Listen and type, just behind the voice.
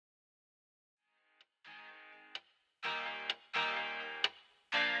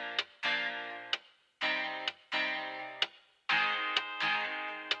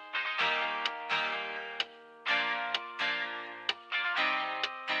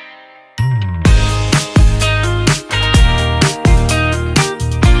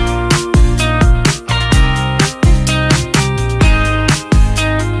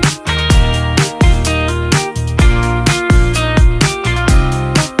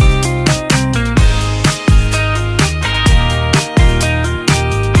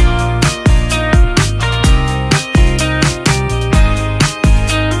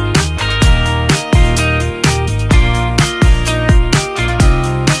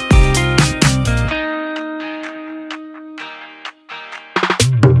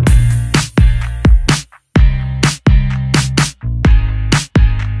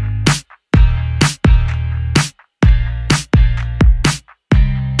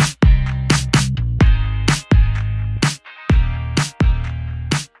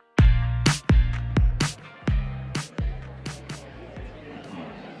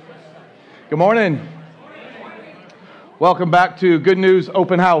morning. Welcome back to Good News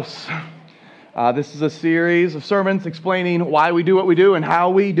Open House. This is a series of sermons explaining why we do what we do and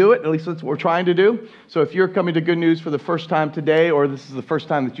how we do it. At least that's what we're trying to do. So if you're coming to Good News for the first time today, or this is the first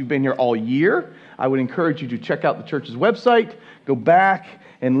time that you've been here all year, I would encourage you to check out the church's website, go back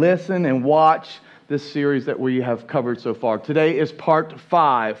and listen and watch this series that we have covered so far. Today is part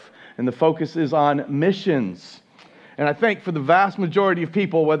 5, and the focus is on missions. And I think for the vast majority of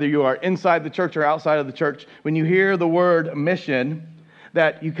people, whether you are inside the church or outside of the church, when you hear the word mission,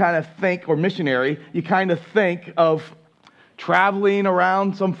 that you kind of think, or missionary, you kind of think of traveling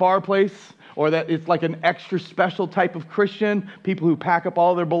around some far place, or that it's like an extra special type of Christian, people who pack up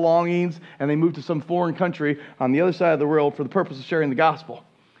all their belongings and they move to some foreign country on the other side of the world for the purpose of sharing the gospel.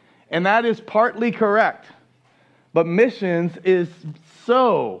 And that is partly correct. But missions is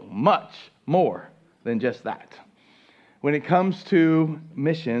so much more than just that. When it comes to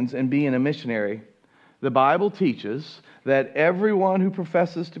missions and being a missionary, the Bible teaches that everyone who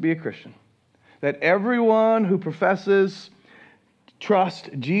professes to be a Christian, that everyone who professes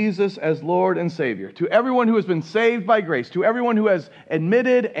trust Jesus as Lord and Savior, to everyone who has been saved by grace, to everyone who has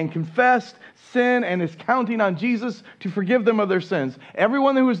admitted and confessed sin and is counting on Jesus to forgive them of their sins,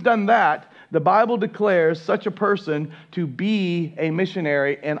 everyone who has done that, the Bible declares such a person to be a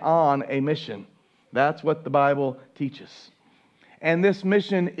missionary and on a mission. That's what the Bible teaches. And this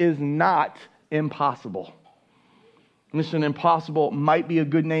mission is not impossible. Mission Impossible might be a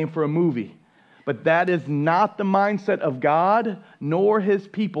good name for a movie, but that is not the mindset of God nor His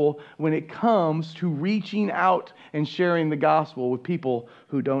people when it comes to reaching out and sharing the gospel with people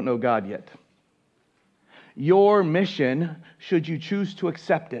who don't know God yet. Your mission, should you choose to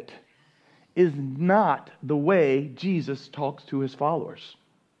accept it, is not the way Jesus talks to His followers.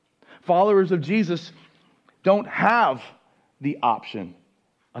 Followers of Jesus don't have the option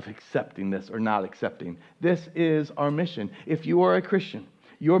of accepting this or not accepting. This is our mission. If you are a Christian,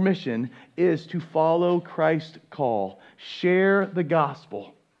 your mission is to follow Christ's call, share the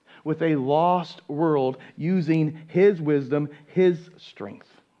gospel with a lost world using His wisdom, His strength.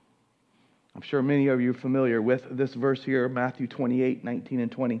 I'm sure many of you are familiar with this verse here, Matthew 28, 19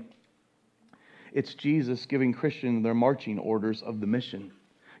 and 20. It's Jesus giving Christians their marching orders of the mission.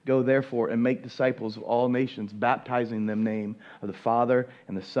 Go therefore and make disciples of all nations, baptizing them in the name of the Father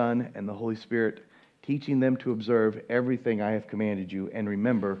and the Son and the Holy Spirit, teaching them to observe everything I have commanded you. And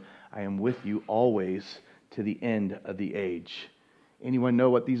remember, I am with you always to the end of the age. Anyone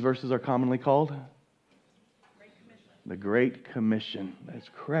know what these verses are commonly called? Great Commission. The Great Commission. That's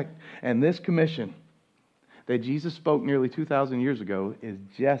correct. And this commission that Jesus spoke nearly 2,000 years ago is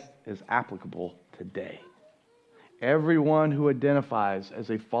just as applicable today. Everyone who identifies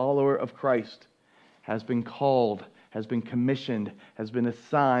as a follower of Christ has been called, has been commissioned, has been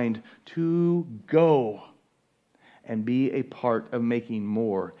assigned to go and be a part of making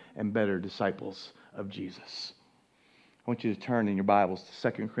more and better disciples of Jesus. I want you to turn in your Bibles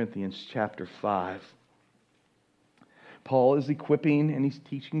to 2 Corinthians chapter 5. Paul is equipping and he's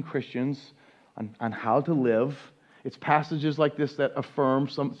teaching Christians on how to live. It's passages like this that affirm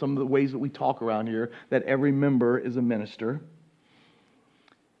some of the ways that we talk around here, that every member is a minister.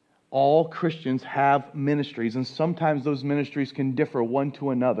 All Christians have ministries, and sometimes those ministries can differ one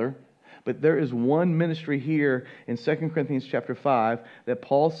to another. But there is one ministry here in 2 Corinthians chapter 5 that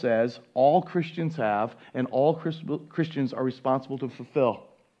Paul says all Christians have and all Christians are responsible to fulfill.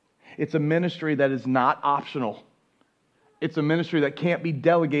 It's a ministry that is not optional. It's a ministry that can't be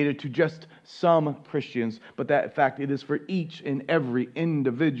delegated to just some Christians, but that, in fact, it is for each and every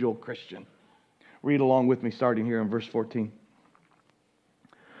individual Christian. Read along with me, starting here in verse 14.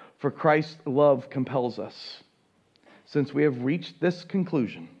 For Christ's love compels us, since we have reached this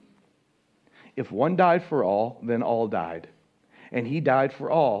conclusion. If one died for all, then all died. And He died for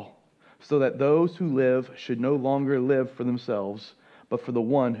all, so that those who live should no longer live for themselves, but for the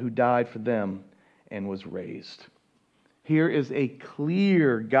one who died for them and was raised. Here is a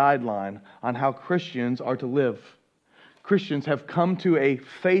clear guideline on how Christians are to live. Christians have come to a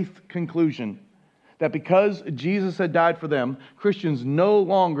faith conclusion that because Jesus had died for them, Christians no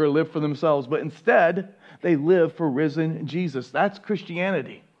longer live for themselves, but instead they live for risen Jesus. That's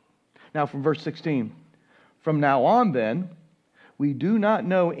Christianity. Now from verse 16. From now on then, we do not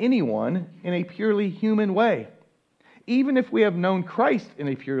know anyone in a purely human way. Even if we have known Christ in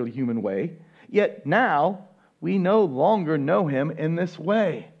a purely human way, yet now we no longer know Him in this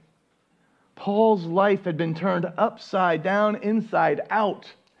way. Paul's life had been turned upside down, inside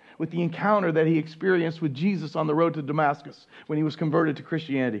out, with the encounter that he experienced with Jesus on the road to Damascus when he was converted to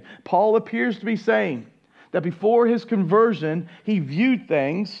Christianity. Paul appears to be saying That before his conversion, he viewed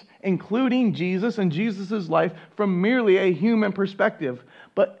things, including Jesus and Jesus' life, from merely a human perspective.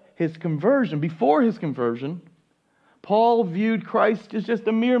 But before his conversion, Paul viewed Christ as just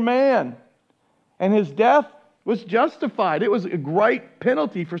a mere man. And his death was justified. It was a great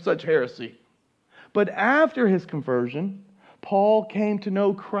penalty for such heresy. But after his conversion, Paul came to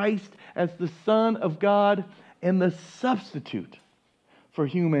know Christ as the Son of God and the substitute for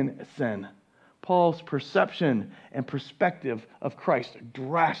human sin. Paul's perception and perspective of Christ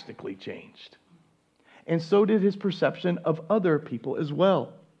drastically changed. And so did his perception of other people as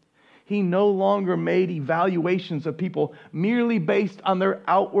well. He no longer made evaluations of people merely based on their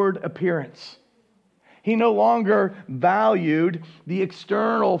outward appearance. He no longer valued the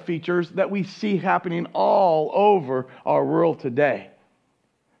external features that we see happening all over our world today.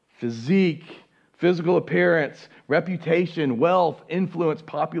 Physique, physical appearance, reputation, wealth, influence,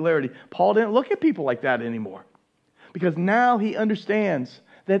 popularity. Paul didn't look at people like that anymore. Because now he understands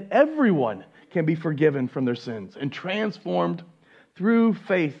that everyone can be forgiven from their sins and transformed through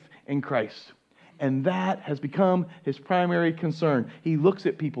faith in Christ. And that has become his primary concern. He looks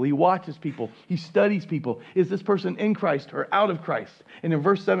at people, he watches people, he studies people. Is this person in Christ or out of Christ? And in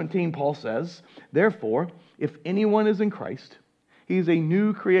verse 17, Paul says, "Therefore, if anyone is in Christ, he is a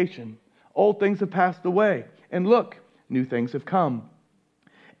new creation. Old things have passed away, and look, new things have come.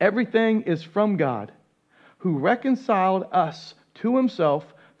 Everything is from God, who reconciled us to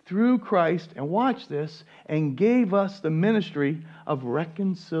himself through Christ," and watch this, "and gave us the ministry of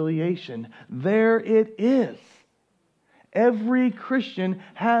reconciliation." There it is. Every Christian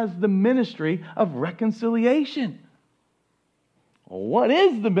has the ministry of reconciliation. What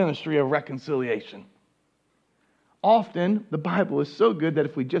is the ministry of reconciliation? Often, the Bible is so good that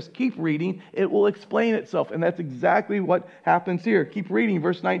if we just keep reading, it will explain itself. And that's exactly what happens here. Keep reading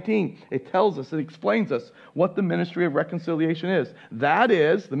verse 19. It tells us, it explains us what the ministry of reconciliation is. That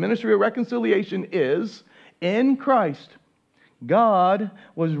is, the ministry of reconciliation is, in Christ, God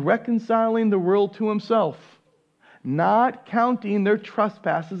was reconciling the world to himself, not counting their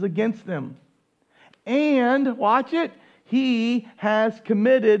trespasses against them. And, watch it, he has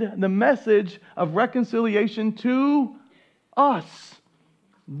committed the message of reconciliation to us.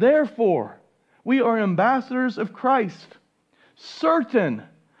 Therefore, we are ambassadors of Christ, certain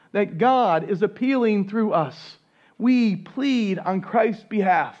that God is appealing through us. We plead on Christ's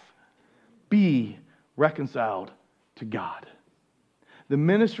behalf, be reconciled to God. The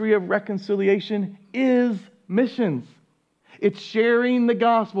ministry of reconciliation is missions. It's sharing the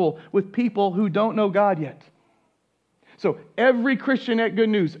gospel with people who don't know God yet. So every Christian at Good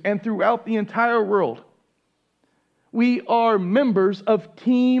News and throughout the entire world, we are members of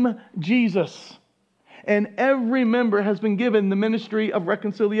Team Jesus. And every member has been given the ministry of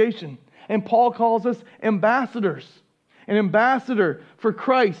reconciliation. And Paul calls us ambassadors. An ambassador for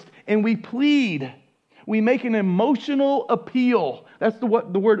Christ. And we plead. We make an emotional appeal. That's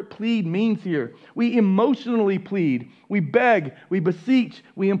what the word plead means here. We emotionally plead. We beg. We beseech.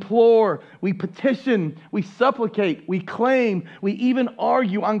 We implore. We petition. We supplicate. We claim. We even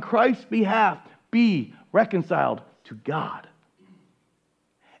argue on Christ's behalf. Be reconciled to God.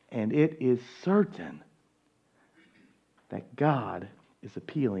 And it is certain that God is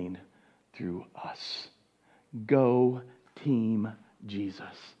appealing through us. Go, Team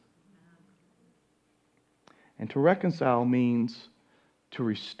Jesus. And to reconcile means to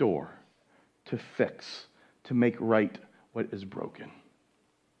restore, to fix, to make right what is broken.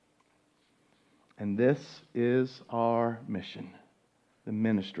 And this is our mission, the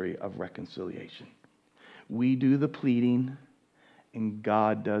ministry of reconciliation. We do the pleading, and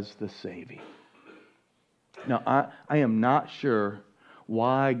God does the saving. Now, I am not sure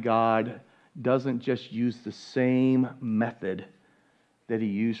why God doesn't just use the same method that he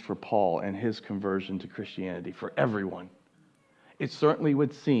used for Paul and his conversion to Christianity for everyone. It certainly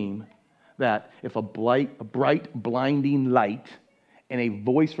would seem that if a bright, blinding light and a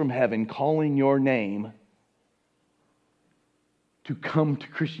voice from heaven calling your name to come to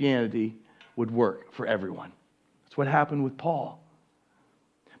Christianity would work for everyone. That's what happened with Paul.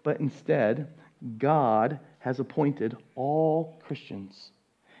 But instead, God has appointed all Christians,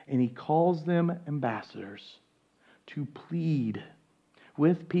 and he calls them ambassadors to plead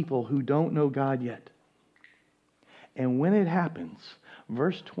with people who don't know God yet. And when it happens,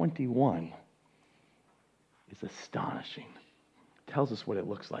 verse 21 is astonishing. It tells us what it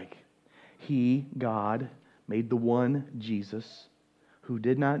looks like. He, God, made the one, Jesus, who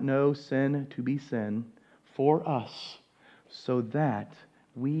did not know sin to be sin, for us, so that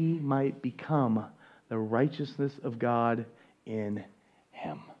we might become the righteousness of God in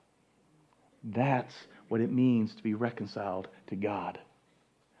him. That's what it means to be reconciled to God.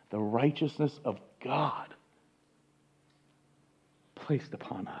 The righteousness of God placed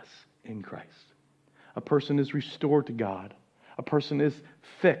upon us in Christ. A person is restored to God. A person is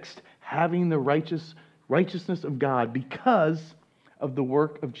fixed, having the righteousness of God because of the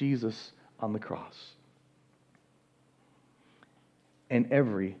work of Jesus on the cross. And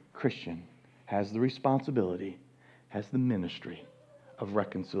every Christian has the responsibility, has the ministry of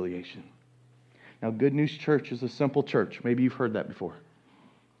reconciliation. Now, Good News Church is a simple church. Maybe you've heard that before.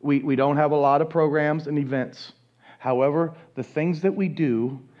 We don't have a lot of programs and events. However, the things that we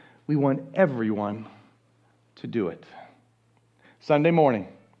do, we want everyone to do it. Sunday morning,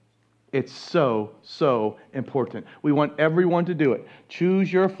 it's so important. We want everyone to do it.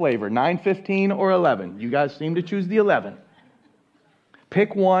 Choose your flavor, 9:15 or 11. You guys seem to choose the 11.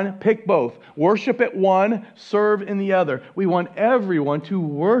 Pick one, pick both. Worship at one, serve in the other. We want everyone to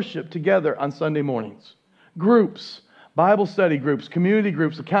worship together on Sunday mornings. Groups, Bible study groups, community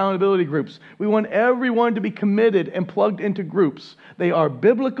groups, accountability groups. We want everyone to be committed and plugged into groups. They are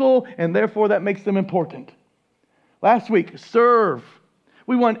biblical, and therefore that makes them important. Last week, serve.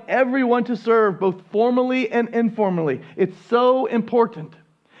 We want everyone to serve, both formally and informally. It's so important.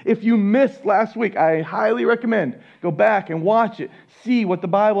 If you missed last week, I highly recommend go back and watch it. See what the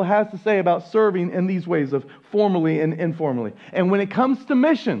Bible has to say about serving in these ways of formally and informally. And when it comes to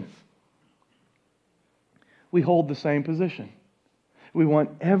missions, we hold the same position. We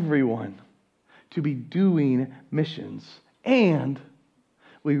want everyone to be doing missions. And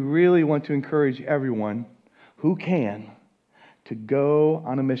we really want to encourage everyone who can to go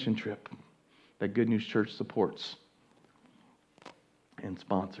on a mission trip that Good News Church supports and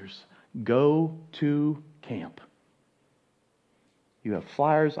sponsors. Go to camp. You have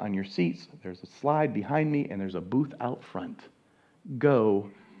flyers on your seats. There's a slide behind me, and there's a booth out front.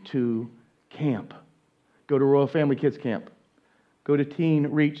 Go to camp. Go to Royal Family Kids Camp. Go to Teen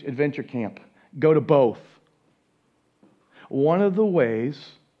Reach Adventure Camp. Go to both. One of the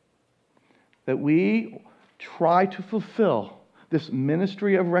ways that we try to fulfill this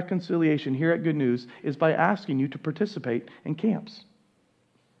ministry of reconciliation here at Good News is by asking you to participate in camps.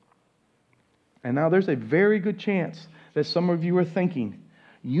 And now there's a very good chance that some of you are thinking,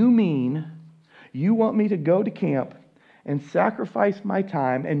 you mean you want me to go to camp and sacrifice my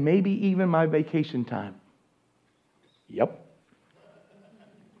time and maybe even my vacation time? Yep.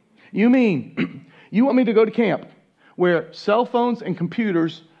 You mean you want me to go to camp where cell phones and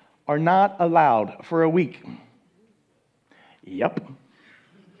computers are not allowed for a week? Yep.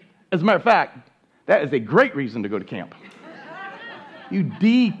 As a matter of fact, that is a great reason to go to camp. You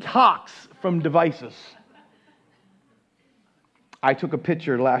detox from devices. I took a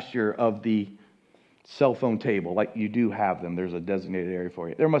picture last year of the cell phone table, like you do have them. There's a designated area for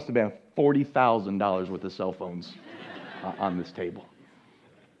you. There must have been $40,000 worth of cell phones on this table.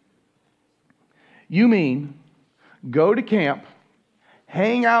 You mean go to camp,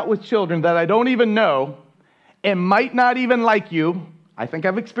 hang out with children that I don't even know and might not even like you? I think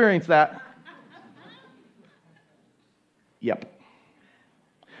I've experienced that. Yep.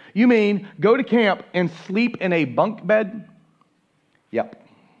 You mean go to camp and sleep in a bunk bed? Yep.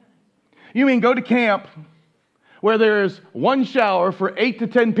 You mean go to camp where there's one shower for 8 to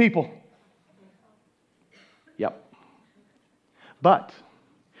 10 people? Yep. But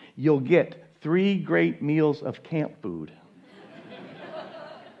you'll get 3 great meals of camp food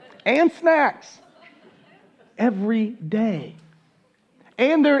and snacks every day.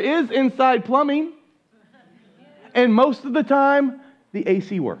 And there is inside plumbing. And most of the time, the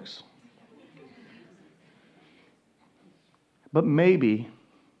AC works. But maybe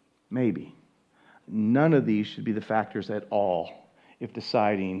none of these should be the factors at all if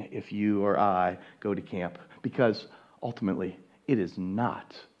deciding if you or I go to camp. Because ultimately, it is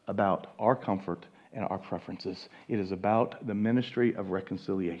not about our comfort and our preferences. It is about the ministry of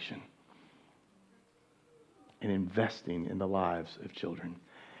reconciliation and investing in the lives of children.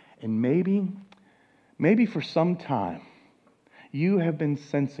 And maybe for some time, you have been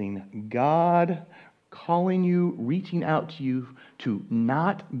sensing God calling you, reaching out to you to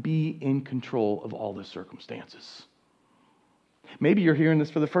not be in control of all the circumstances. Maybe you're hearing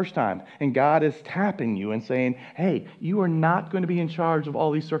this for the first time, and God is tapping you and saying, hey, you are not going to be in charge of all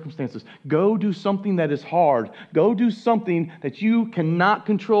these circumstances. Go do something that is hard. Go do something that you cannot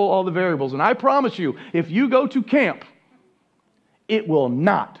control all the variables. And I promise you, if you go to camp, it will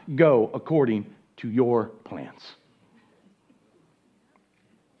not go according to your plans.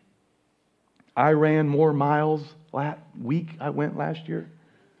 I ran more miles last week I went last year.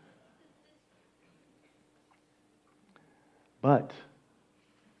 But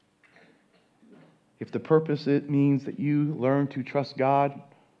if the purpose it means that you learn to trust God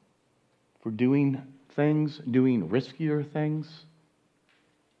for doing things, doing riskier things,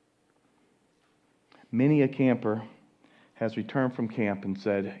 many a camper has returned from camp and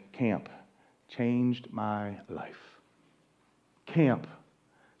said, "Camp changed my life. Camp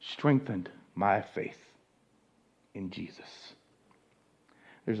strengthened my faith in Jesus."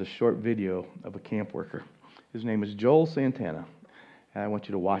 There's a short video of a camp worker. His name is Joel Santana, and I want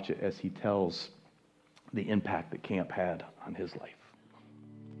you to watch it as he tells the impact that camp had on his life.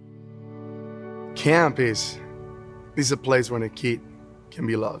 Camp is a place when a kid can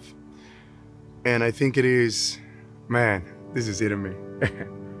be loved. And I think it is, man, this is it in me.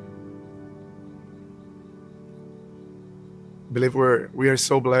 Believe we are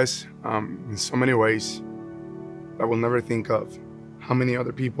so blessed in so many ways that we'll never think of how many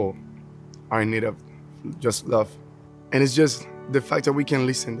other people are in need of just love. And it's just the fact that we can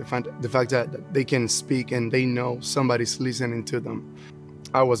listen, the fact that they can speak and they know somebody's listening to them.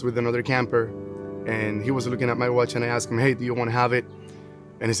 I was with another camper and he was looking at my watch and I asked him, "Hey, do you want to have it?"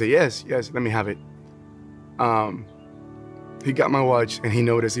 And he said, yes, let me have it. He got my watch and he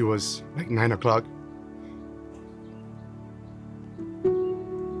noticed it was like 9 o'clock.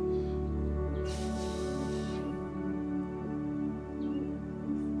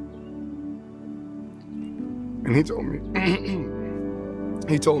 And he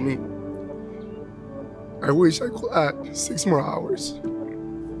told me, "I wish I could add 6 more hours."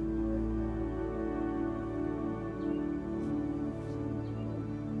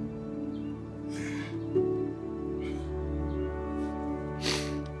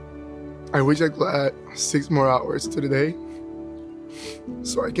 I wish I could add 6 more hours to the day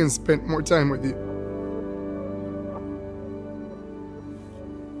so I can spend more time with you.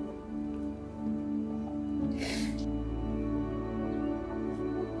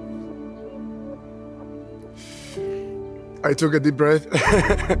 I took a deep breath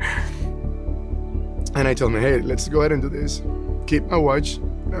and I told him, "Hey, let's go ahead and do this. Keep my watch.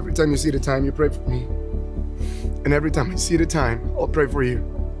 Every time you see the time, you pray for me. And every time I see the time, I'll pray for you.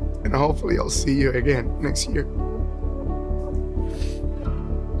 And hopefully I'll see you again next year."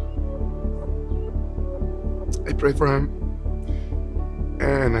 I prayed for him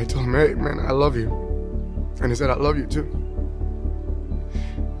and I told him, "Hey, man, I love you." And he said, "I love you too."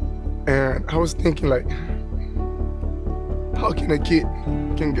 And I was thinking, like, how can a kid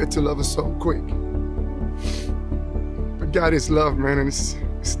can get to love us so quick? But God is love, man, and it's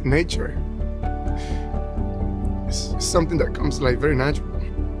nature. It's something that comes like very natural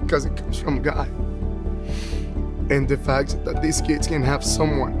because it comes from God. And the fact that these kids can have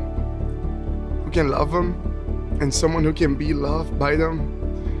someone who can love them and someone who can be loved by them,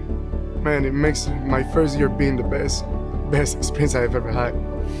 man, it makes my first year being the best experience I've ever had.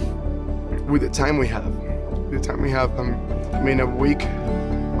 With the time we have, I mean, a week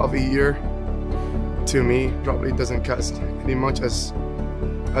of a year to me probably doesn't cost any much as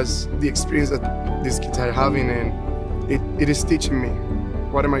the experience that these kids are having, and it is teaching me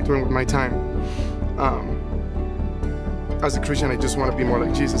what am I doing with my time. As a Christian, I just want to be more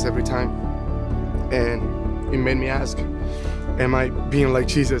like Jesus every time, and it made me ask, am I being like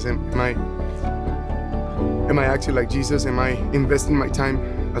Jesus? Am I acting like Jesus? Am I investing my time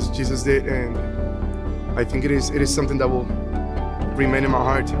as Jesus did? And I think it is something that will remain in my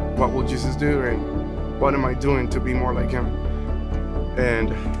heart. What will Jesus do, and what am I doing to be more like him?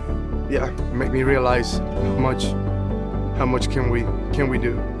 And yeah, make me realize how much can we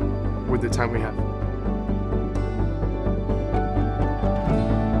do with the time we have.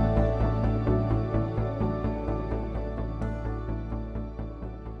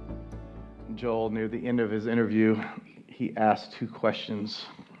 Joel, near the end of his interview, he asked 2 questions,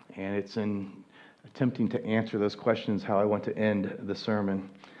 and it's in attempting to answer those questions how I want to end the sermon.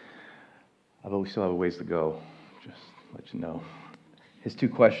 Although we still have a ways to go, just to let you know. His 2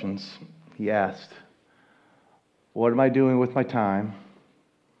 questions, he asked, what am I doing with my time?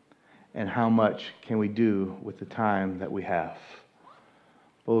 And how much can we do with the time that we have?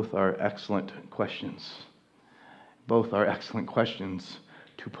 Both are excellent questions. Both are excellent questions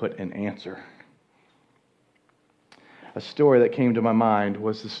to put an answer. A story that came to my mind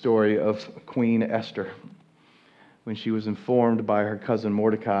was the story of Queen Esther, when she was informed by her cousin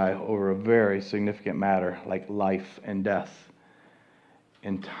Mordecai over a very significant matter like life and death.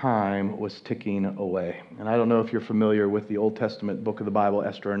 And time was ticking away. And I don't know if you're familiar with the Old Testament book of the Bible,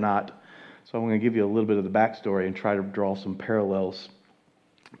 Esther, or not. So I'm going to give you a little bit of the backstory and try to draw some parallels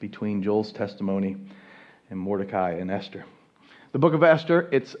between Joel's testimony and Mordecai and Esther. The book of Esther,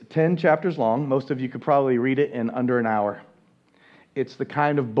 it's 10 chapters long. Most of you could probably read it in under an hour. It's the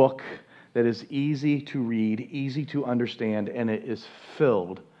kind of book that is easy to read, easy to understand, and it is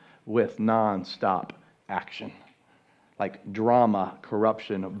filled with nonstop action. Like drama,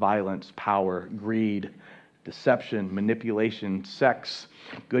 corruption, violence, power, greed, deception, manipulation, sex,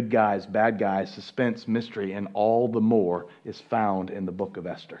 good guys, bad guys, suspense, mystery, and all the more is found in the book of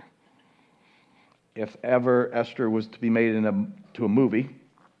Esther. If ever Esther was to be made into a movie,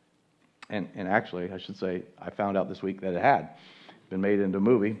 and actually, I should say, I found out this week that it had been made into a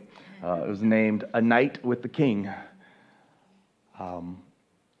movie. It was named A Night with the King.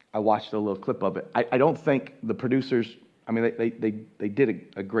 I watched a little clip of it. I don't think the producers, I mean, they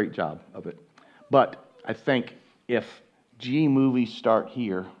did a great job of it. But I think if G movies start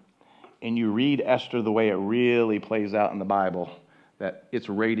here and you read Esther the way it really plays out in the Bible, that its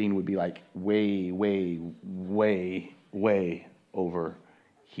rating would be like way, way, way, way over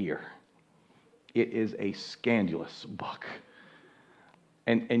here. It is a scandalous book.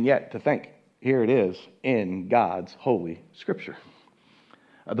 And yet, to think, here it is in God's holy scripture.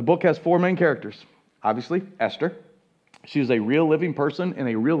 The book has 4 main characters. Obviously, Esther. She was a real living person in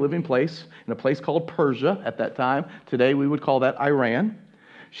a real living place, in a place called Persia at that time. Today, we would call that Iran.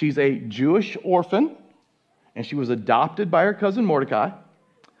 She's a Jewish orphan, and she was adopted by her cousin Mordecai.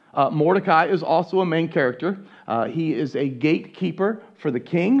 Mordecai is also a main character. He is a gatekeeper for the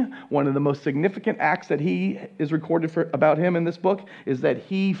king. One of the most significant acts that he is recorded about him in this book is that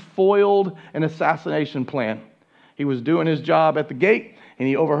he foiled an assassination plan. He was doing his job at the gate, and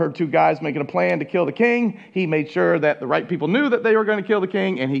he overheard 2 guys making a plan to kill the king. He made sure that the right people knew that they were going to kill the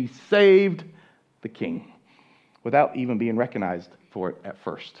king, and he saved the king without even being recognized for it at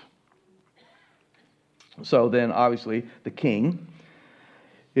first. So then, obviously, the king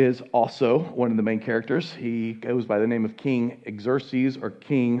is also one of the main characters. He goes by the name of King Xerxes, or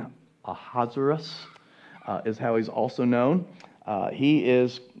King Ahasuerus, is how he's also known. He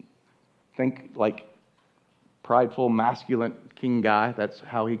is, think like prideful, masculine king guy. That's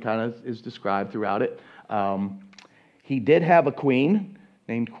how he kind of is described throughout it. He did have a queen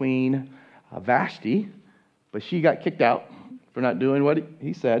named Queen Vashti, but she got kicked out for not doing what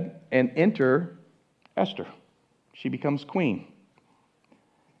he said. And enter Esther. She becomes queen.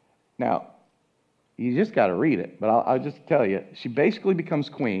 Now, you just got to read it, but I'll just tell you, she basically becomes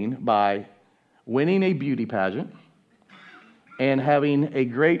queen by winning a beauty pageant and having a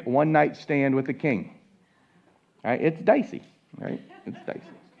great one-night stand with the king. All right? It's dicey, right? It's dicey.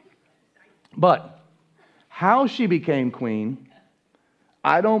 But how she became queen,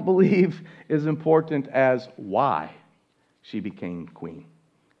 I don't believe is important as why she became queen.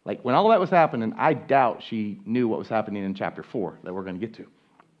 Like, when all that was happening, I doubt she knew what was happening in chapter 4 that we're going to get to.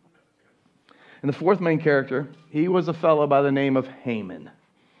 And the 4th main character, he was a fellow by the name of Haman.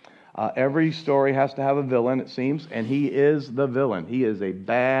 Every story has to have a villain, it seems, and he is the villain. He is a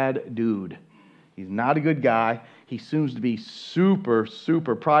bad dude. He's not a good guy. He seems to be super,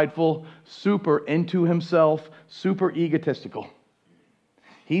 super prideful, super into himself, super egotistical.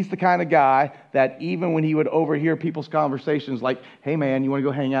 He's the kind of guy that even when he would overhear people's conversations like, hey man, you want to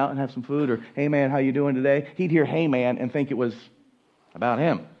go hang out and have some food? Or hey man, how you doing today? He'd hear hey man and think it was about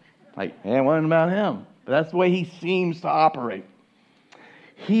him. Like, hey, it wasn't about him. But that's the way he seems to operate.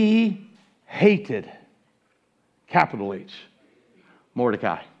 He hated, capital H,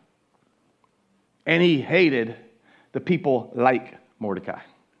 Mordecai. And he hated the people like Mordecai.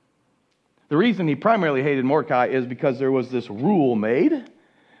 The reason he primarily hated Mordecai is because there was this rule made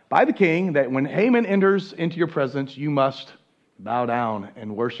by the king that when Haman enters into your presence, you must bow down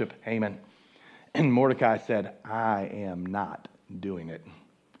and worship Haman. And Mordecai said, I am not doing it.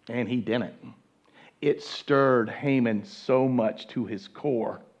 And he didn't. It stirred Haman so much to his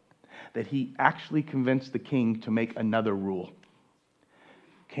core that he actually convinced the king to make another rule.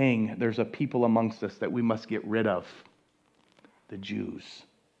 King, there's a people amongst us that we must get rid of, the Jews.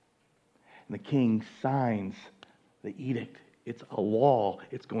 And the king signs the edict. It's a law.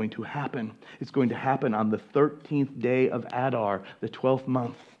 It's going to happen. It's going to happen on the 13th day of Adar, the 12th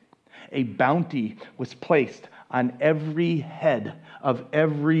month. A bounty was placed on every head of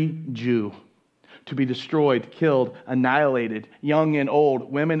every Jew to be destroyed, killed, annihilated, young and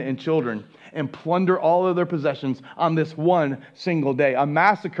old, women and children, and plunder all of their possessions on this one single day. A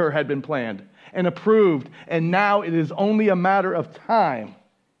massacre had been planned and approved, and now it is only a matter of time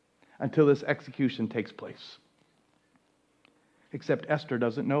until this execution takes place. Except Esther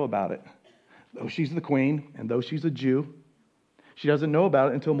doesn't know about it. Though she's the queen, and though she's a Jew, she doesn't know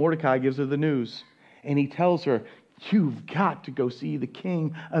about it until Mordecai gives her the news. And he tells her, you've got to go see the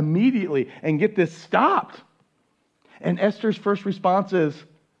king immediately and get this stopped. And Esther's first response is,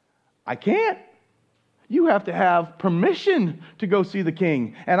 I can't. you have to have permission to go see the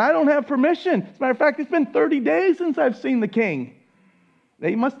king. And I don't have permission. As a matter of fact, it's been 30 days since I've seen the king.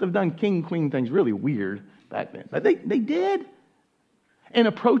 They must have done king, queen things really weird back then. But they did. And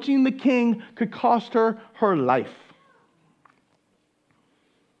approaching the king could cost her her life.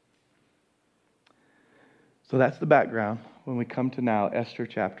 So that's the background when we come to now Esther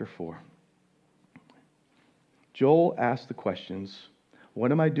chapter 4. Joel asked the questions,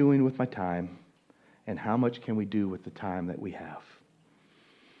 what am I doing with my time? And how much can we do with the time that we have?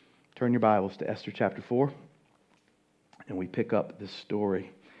 Turn your Bibles to Esther chapter 4. And we pick up this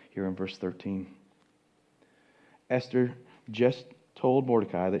story here in verse 13. Esther just told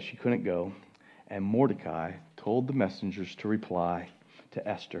Mordecai that she couldn't go. And Mordecai told the messengers to reply to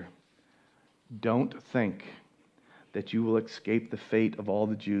Esther, don't think that you will escape the fate of all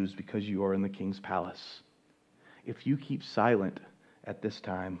the Jews because you are in the king's palace. If you keep silent at this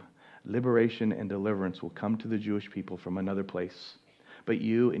time, liberation and deliverance will come to the Jewish people from another place, but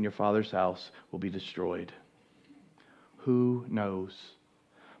you and your father's house will be destroyed. Who knows?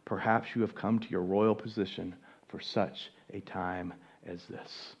 Perhaps you have come to your royal position for such a time as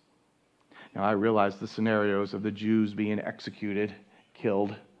this. Now, I realize the scenarios of the Jews being executed,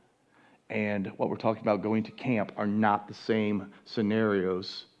 killed, and what we're talking about going to camp are not the same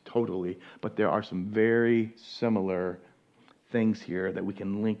scenarios totally, but there are some very similar things here that we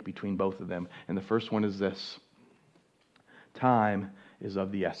can link between both of them. And the first one is this: time is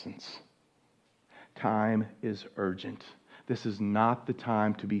of the essence. Time is urgent. This is not the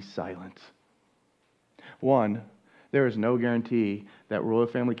time to be silent. One, there is no guarantee that Royal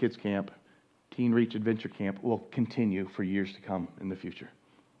Family Kids Camp, Teen Reach Adventure Camp will continue for years to come in the future.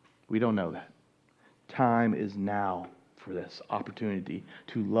 We don't know that. Time is now for this opportunity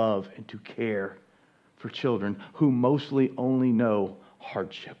to love and to care for children who mostly only know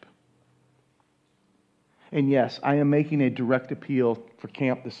hardship. And yes, I am making a direct appeal for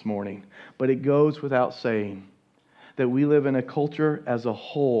camp this morning, but it goes without saying that we live in a culture as a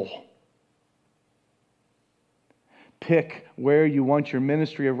whole. Pick where you want your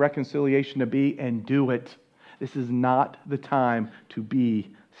ministry of reconciliation to be and do it. This is not the time to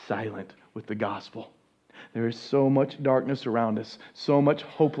be silent with the gospel. There is so much darkness around us, so much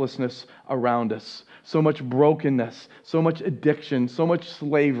hopelessness around us, so much brokenness, so much addiction, so much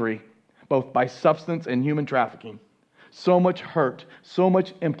slavery, both by substance and human trafficking, so much hurt, so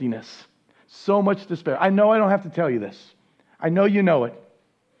much emptiness, so much despair. I know I don't have to tell you this. I know you know it.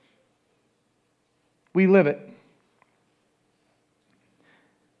 We live it.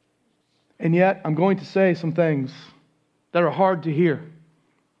 And yet, I'm going to say some things that are hard to hear.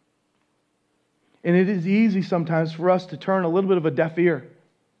 And it is easy sometimes for us to turn a little bit of a deaf ear.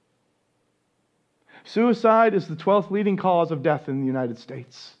 Suicide is the 12th leading cause of death in the United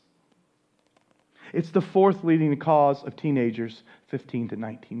States. It's the 4th leading cause of teenagers 15 to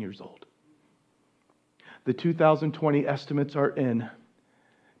 19 years old. The 2020 estimates are in.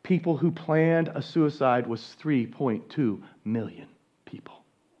 People who planned a suicide was 3.2 million people.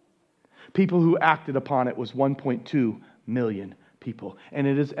 People who acted upon it was 1.2 million people. And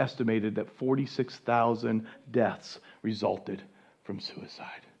it is estimated that 46,000 deaths resulted from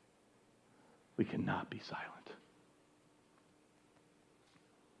suicide. We cannot be silent.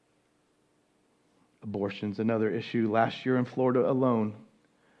 Abortion's another issue. Last year in Florida alone,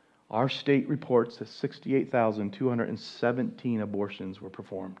 our state reports that 68,217 abortions were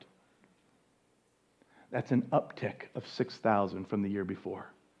performed. That's an uptick of 6,000 from the year before.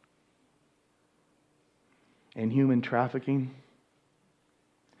 And human trafficking,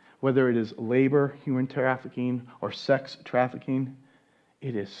 whether it is labor, human trafficking, or sex trafficking,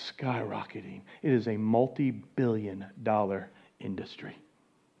 it is skyrocketing. It is a multi-billion-dollar industry.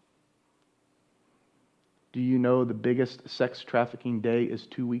 Do you know the biggest sex trafficking day is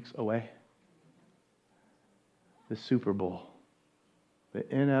 2 weeks away? The Super Bowl. The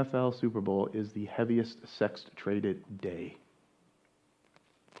NFL Super Bowl is the heaviest sex traded day.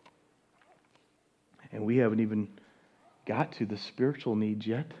 And we haven't even got to the spiritual needs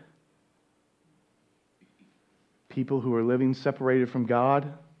yet. People who are living separated from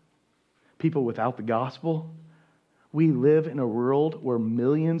God, people without the gospel. We live in a world where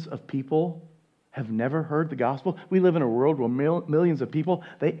millions of people have never heard the gospel. We live in a world where millions of people,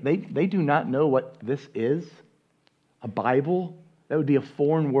 they do not know what this is. A Bible, that would be a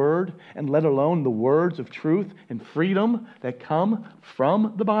foreign word, and let alone the words of truth and freedom that come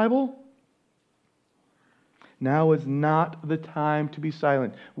from the Bible. Now is not the time to be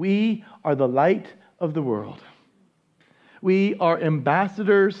silent. We are the light of the world. We are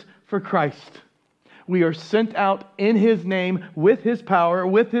ambassadors for Christ. We are sent out in His name, with His power,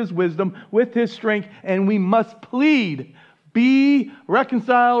 with His wisdom, with His strength, and we must plead, be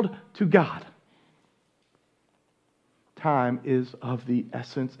reconciled to God. Time is of the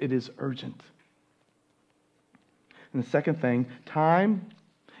essence. It is urgent. And the second thing, time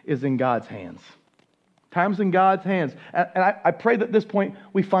is in God's hands. Time's in God's hands. And I pray that at this point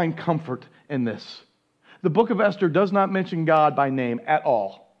we find comfort in this. The book of Esther does not mention God by name at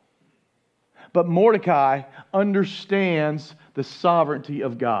all. But Mordecai understands the sovereignty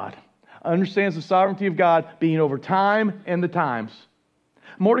of God. Understands the sovereignty of God being over time and the times.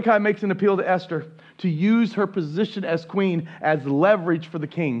 Mordecai makes an appeal to Esther to use her position as queen as leverage for the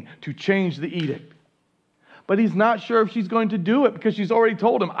king to change the edict. But he's not sure if she's going to do it because she's already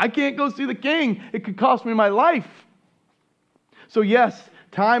told him, I can't go see the king. It could cost me my life. So yes,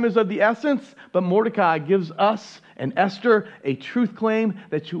 time is of the essence, but Mordecai gives us and Esther a truth claim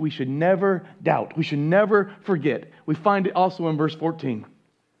that we should never doubt. We should never forget. We find it also in verse 14.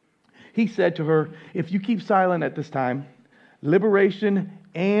 He said to her, if you keep silent at this time, liberation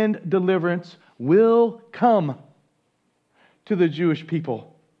and deliverance will come to the Jewish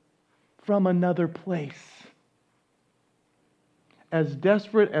people from another place. As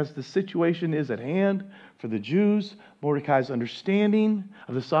desperate as the situation is at hand for the Jews, Mordecai's understanding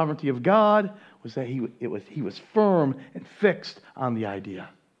of the sovereignty of God was that he was firm and fixed on the idea.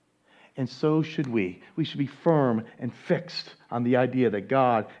 And so should we. We should be firm and fixed on the idea that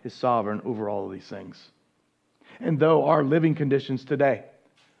God is sovereign over all of these things. And though our living conditions today,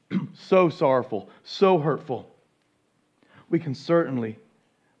 so sorrowful, so hurtful, we can certainly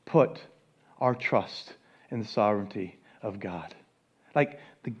put our trust in the sovereignty of God. Like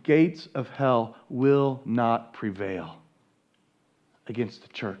the gates of hell will not prevail against the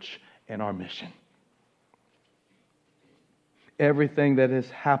church and our mission. Everything that has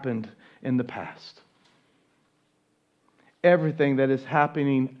happened in the past, everything that is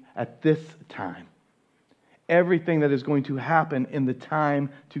happening at this time, everything that is going to happen in the time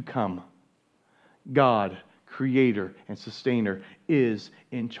to come, God, Creator and Sustainer, is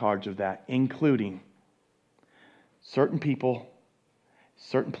in charge of that, including certain people,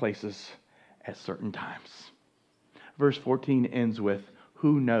 certain places, at certain times. Verse 14 ends with,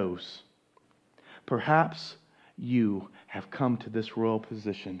 who knows? Perhaps you have come to this royal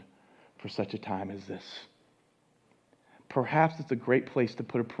position for such a time as this. Perhaps it's a great place to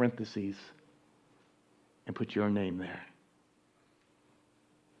put a parenthesis and put your name there.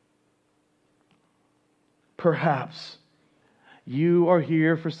 Perhaps you are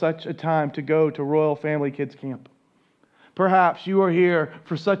here for such a time to go to Royal Family Kids Camp. Perhaps you are here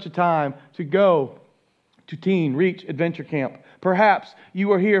for such a time to go to Teen Reach Adventure Camp. Perhaps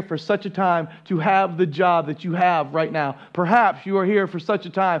you are here for such a time to have the job that you have right now. Perhaps you are here for such a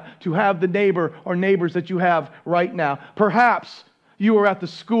time to have the neighbor or neighbors that you have right now. Perhaps you are at the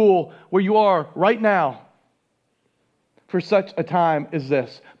school where you are right now for such a time as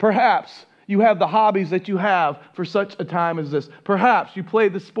this. Perhaps you have the hobbies that you have for such a time as this. Perhaps you play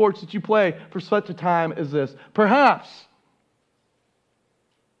the sports that you play for such a time as this. Perhaps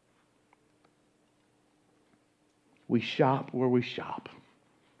we shop where we shop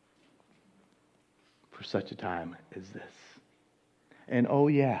for such a time as this. And oh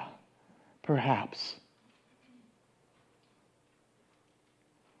yeah, perhaps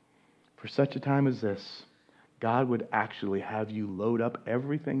for such a time as this, God would actually have you load up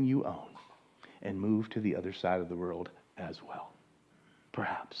everything you own and move to the other side of the world as well.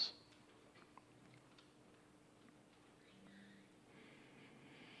 Perhaps.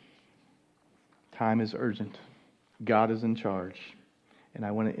 Time is urgent. God is in charge. And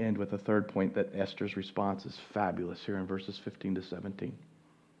I want to end with a third point that Esther's response is fabulous here in verses 15 to 17.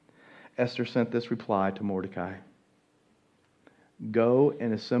 Esther sent this reply to Mordecai. Go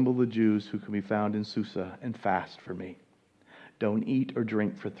and assemble the Jews who can be found in Susa and fast for me. Don't eat or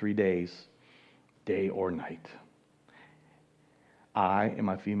drink for 3 days, day or night. I and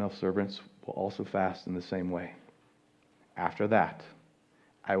my female servants will also fast in the same way. After that,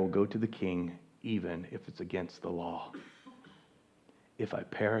 I will go to the king, even if it's against the law. If I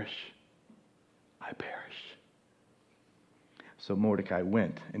perish, I perish. So Mordecai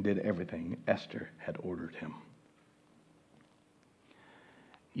went and did everything Esther had ordered him.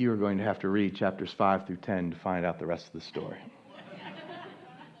 You are going to have to read chapters 5 through 10 to find out the rest of the story.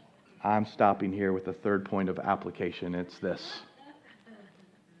 I'm stopping here with the third point of application. It's this.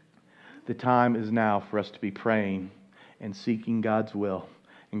 The time is now for us to be praying and seeking God's will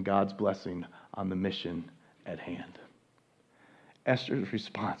and God's blessing on the mission at hand. Esther's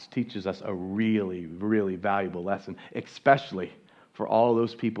response teaches us a really, really valuable lesson, especially for all of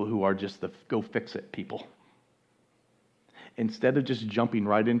those people who are just the go fix it people. Instead of just jumping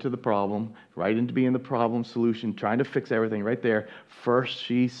right into the problem, right into being the problem solution, trying to fix everything right there, first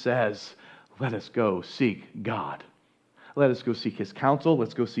she says, let us go seek God. Let us go seek His counsel.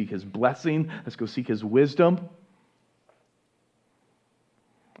 Let's go seek His blessing. Let's go seek His wisdom.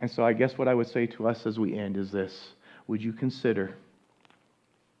 And so I guess what I would say to us as we end is this. Would you consider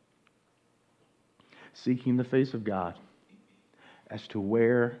seeking the face of God as to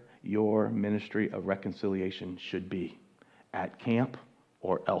where your ministry of reconciliation should be, at camp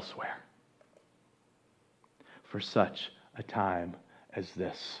or elsewhere, for such a time as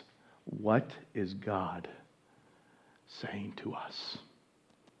this? What is God saying to us?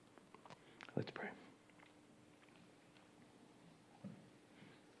 Let's pray.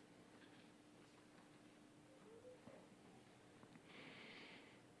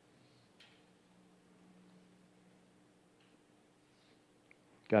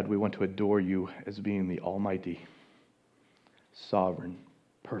 God, we want to adore you as being the almighty, sovereign,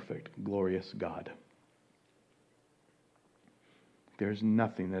 perfect, glorious God. There's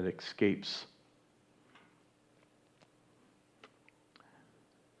nothing that escapes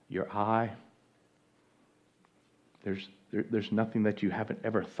your eye. There's nothing that you haven't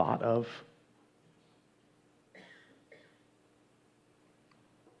ever thought of.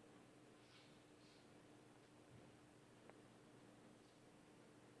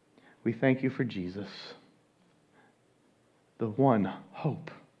 We thank you for Jesus, the one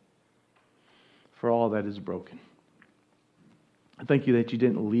hope for all that is broken. I thank you that you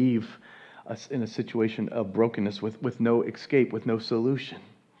didn't leave us in a situation of brokenness with no escape, with no solution.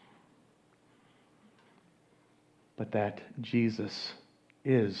 But that Jesus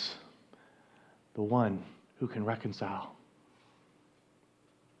is the one who can reconcile.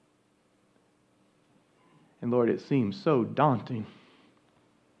 And Lord, it seems so daunting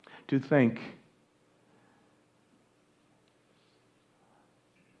to think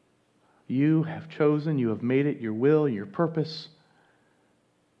you have chosen, you have made it your will, your purpose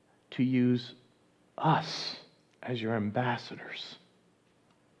to use us as your ambassadors.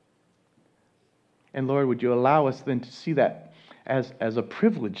 And Lord, would you allow us then to see that as a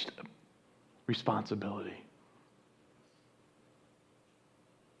privileged responsibility?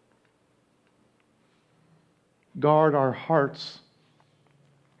 Guard our hearts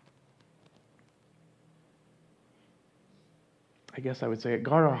I guess I would say it,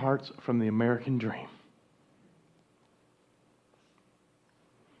 guard our hearts from the American dream.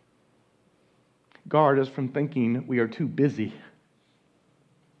 Guard us from thinking we are too busy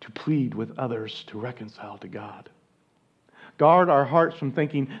to plead with others to reconcile to God. Guard our hearts from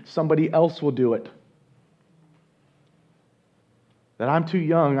thinking somebody else will do it. That I'm too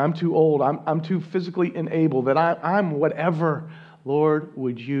young, I'm too old, I'm too physically enabled, that I'm whatever. Lord,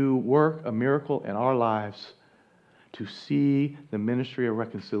 would you work a miracle in our lives to see the ministry of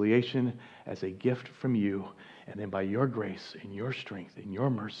reconciliation as a gift from you, and then by your grace and your strength and your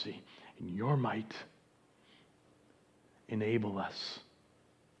mercy and your might, enable us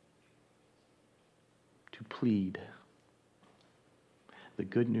to plead the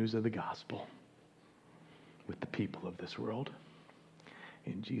good news of the gospel with the people of this world.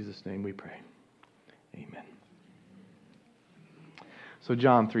 In Jesus' name we pray. Amen. So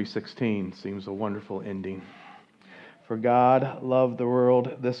John 3:16 seems a wonderful ending. For God loved the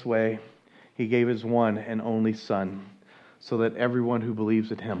world this way, He gave His one and only Son, so that everyone who believes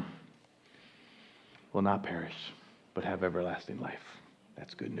in Him will not perish, but have everlasting life.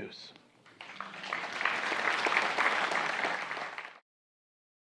 That's good news.